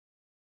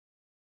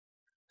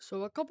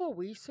So a couple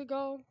weeks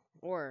ago,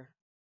 or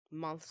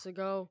months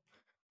ago,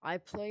 I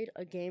played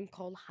a game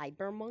called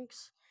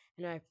Hypermonks,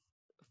 and I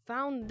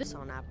found this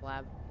on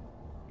Applab.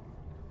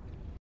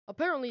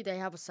 Apparently they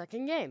have a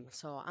second game,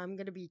 so I'm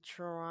gonna be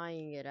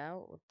trying it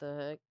out. What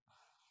the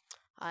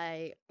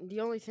heck?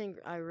 The only thing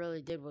I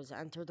really did was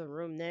enter the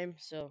room name,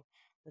 so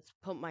let's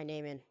put my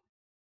name in.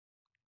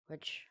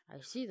 Which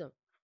I see the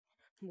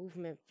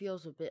movement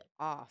feels a bit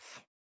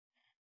off.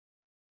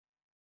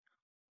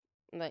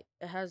 Like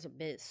it has a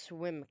bit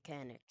swim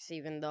mechanics,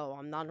 even though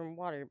I'm not in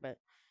water, but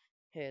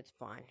hey, it's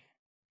fine.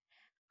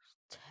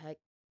 Tech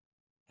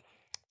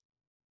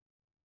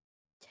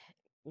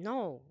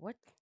No, what?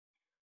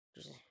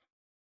 Just,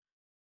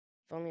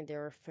 if only they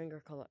were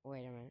finger color.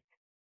 Wait a minute.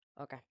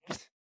 Okay.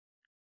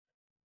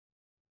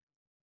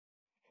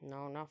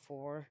 No, not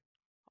 4.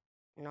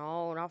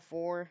 No, not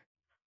 4.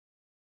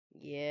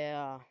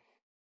 Yeah.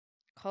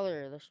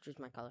 Color. Let's choose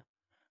my color.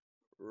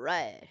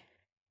 Red.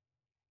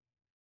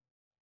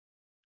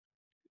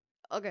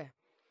 Okay.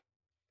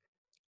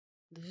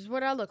 This is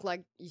what I look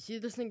like. You see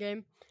this in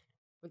game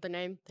with the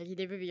name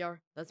TechyDavid VR.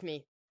 That's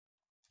me.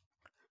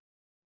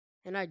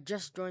 And I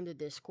just joined the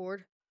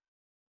Discord.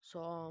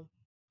 So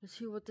let's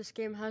see what this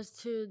game has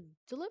to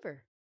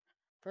deliver.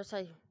 First,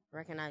 I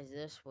recognize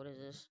this. What is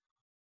this?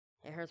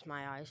 It hurts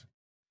my eyes.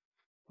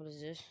 What is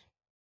this?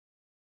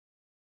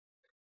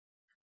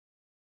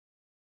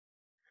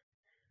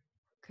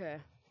 Okay.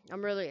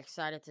 I'm really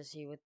excited to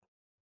see what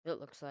it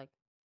looks like.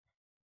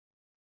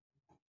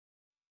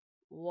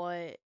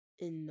 What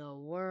in the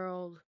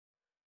world?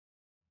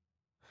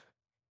 I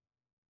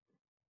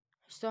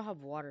still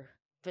have water.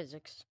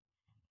 Physics.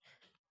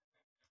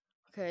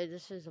 Okay,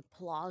 this is a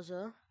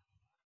plaza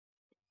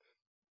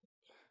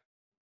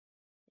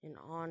in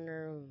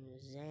honor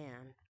of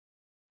Zan.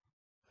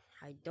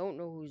 I don't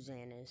know who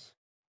Zan is.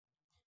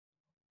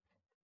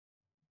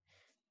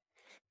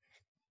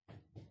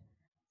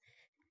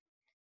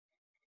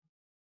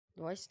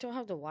 Do I still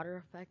have the water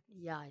effect?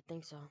 Yeah, I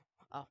think so.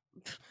 Oh,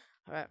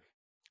 alright.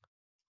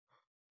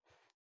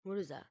 What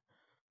is that?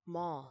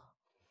 Mall.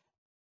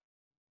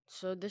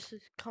 So this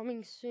is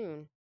coming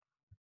soon.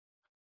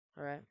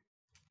 Alright.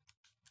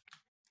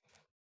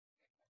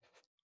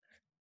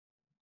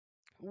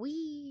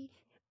 Wee.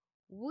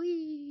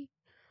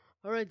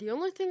 Alright, the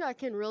only thing I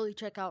can really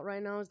check out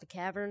right now is the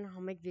cavern.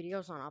 I'll make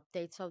videos on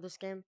updates of this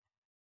game.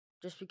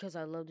 Just because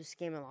I love this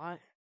game a lot.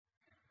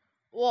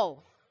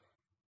 Whoa.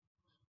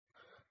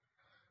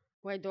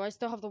 Wait, do I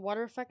still have the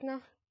water effect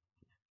now?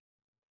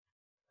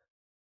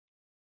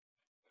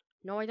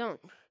 No, I don't.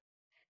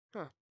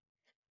 Huh.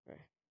 Right.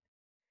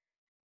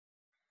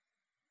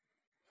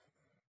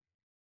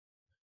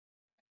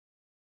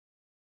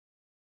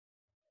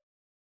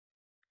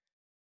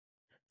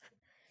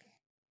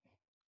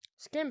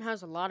 This game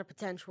has a lot of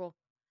potential.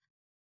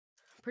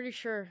 Pretty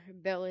sure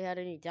it barely had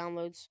any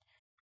downloads.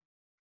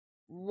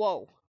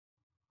 Whoa.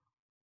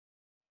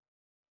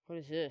 What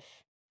is this?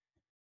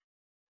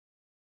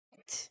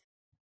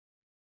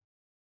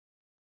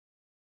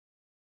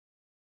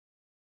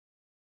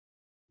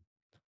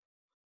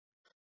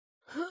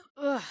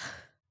 Ugh.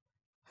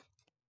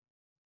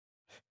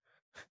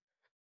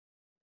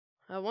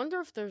 I wonder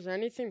if there's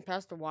anything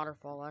past the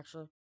waterfall,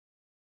 actually.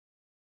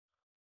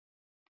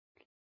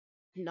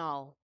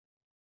 No.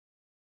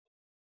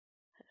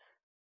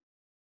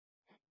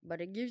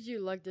 But it gives you,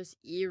 like, this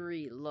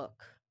eerie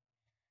look.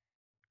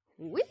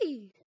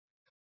 Whee!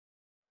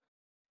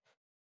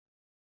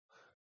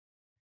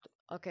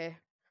 Okay.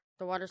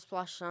 The water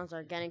splash sounds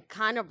are getting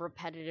kind of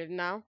repetitive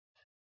now.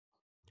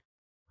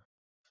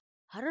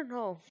 I don't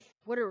know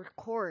what to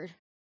record.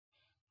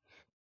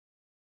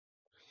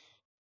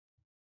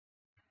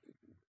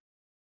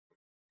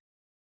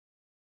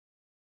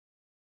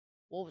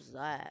 What was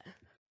that?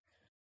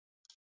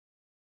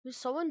 Did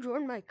someone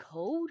join my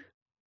code?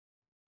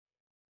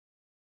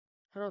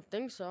 I don't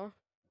think so.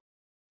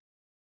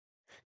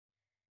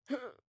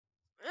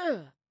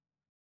 Ugh.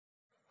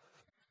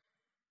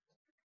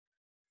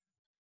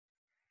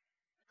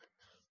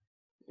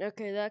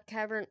 Okay, that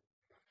cavern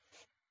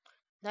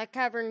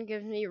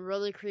gives me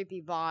really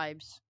creepy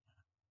vibes.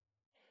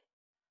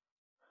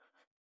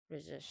 What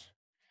is this?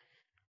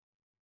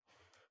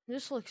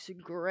 This looks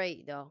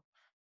great, though.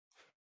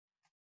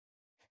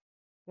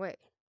 Wait,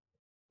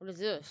 what is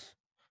this?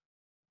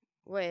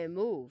 Wait, it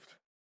moved.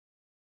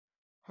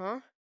 Huh?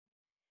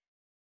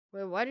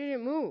 Wait, why did it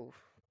move?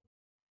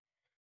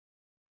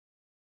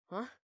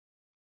 Huh?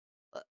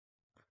 Uh,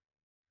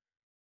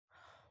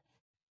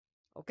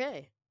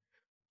 okay.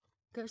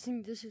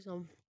 Guessing this is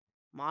a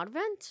mod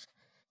vent?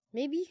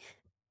 Maybe?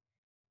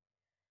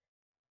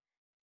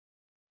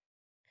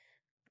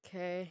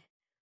 Okay.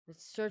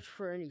 Let's search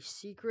for any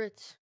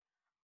secrets.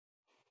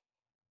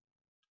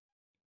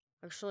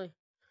 Actually,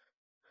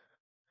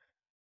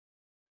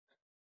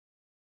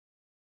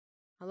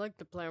 I like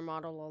the player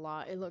model a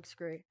lot. It looks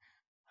great.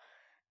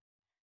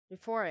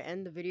 Before I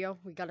end the video,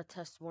 we gotta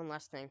test one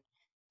last thing.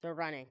 The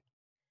running.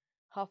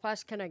 How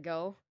fast can I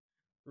go?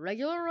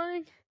 Regular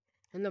running?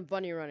 And the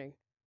bunny running.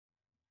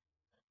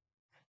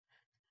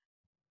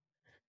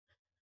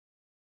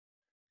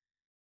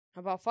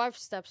 About 5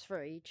 steps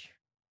for each.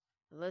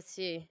 Let's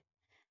see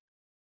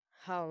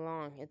how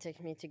long it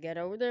takes me to get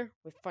over there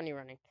with funny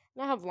running.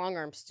 And I have long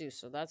arms too,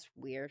 so that's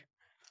weird.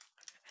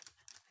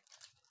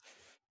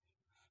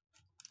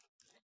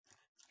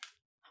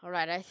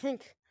 Alright, I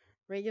think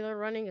regular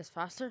running is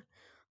faster.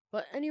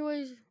 But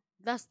anyways,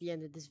 that's the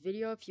end of this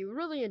video. If you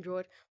really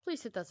enjoyed,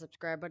 please hit that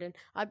subscribe button.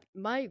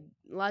 My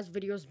last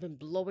video has been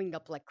blowing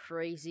up like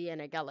crazy,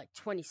 and I got like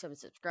 27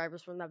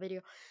 subscribers from that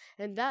video.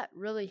 And that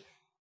really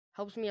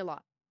helps me a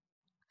lot.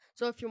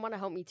 So if you want to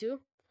help me too,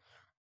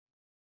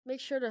 make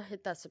sure to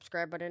hit that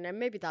subscribe button and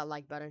maybe that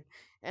like button.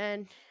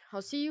 And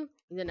I'll see you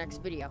in the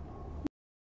next video.